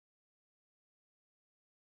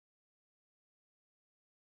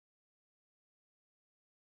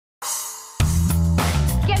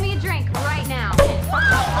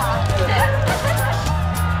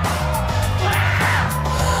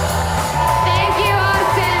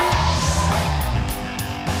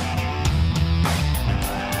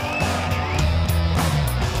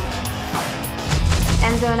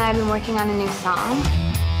I've been working on a new song.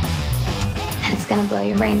 And it's gonna blow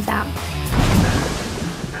your brains out.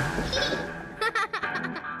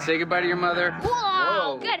 Say goodbye to your mother.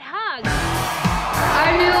 Whoa, good hug.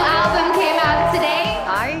 Our new album came out today.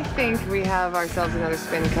 I think we have ourselves another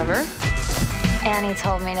spin cover. Annie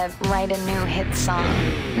told me to write a new hit song.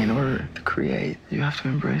 In order to create, you have to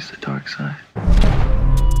embrace the dark side.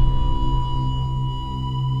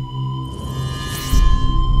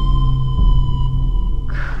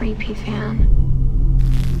 Creepy fan.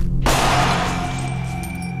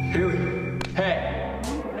 Hey!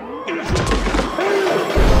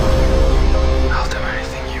 I'll do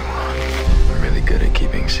anything you want. I'm really good at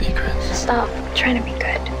keeping secrets. Stop trying to be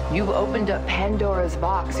good. You've opened up Pandora's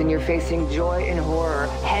box and you're facing joy and horror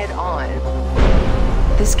head on.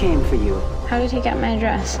 This came for you. How did he get my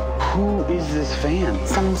address? Who is this fan?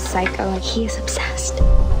 Some psycho. He is obsessed.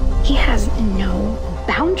 He has no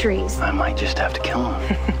boundaries. I might just have to kill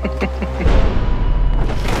him.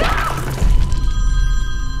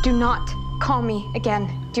 Do not call me again.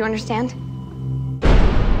 Do you understand?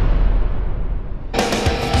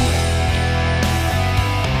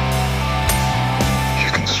 You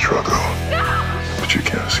can struggle, but you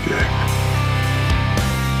can't escape.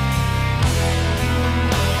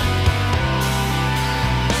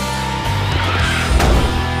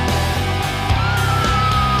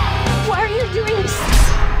 Why are you doing this?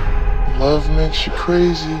 Love makes you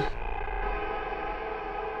crazy.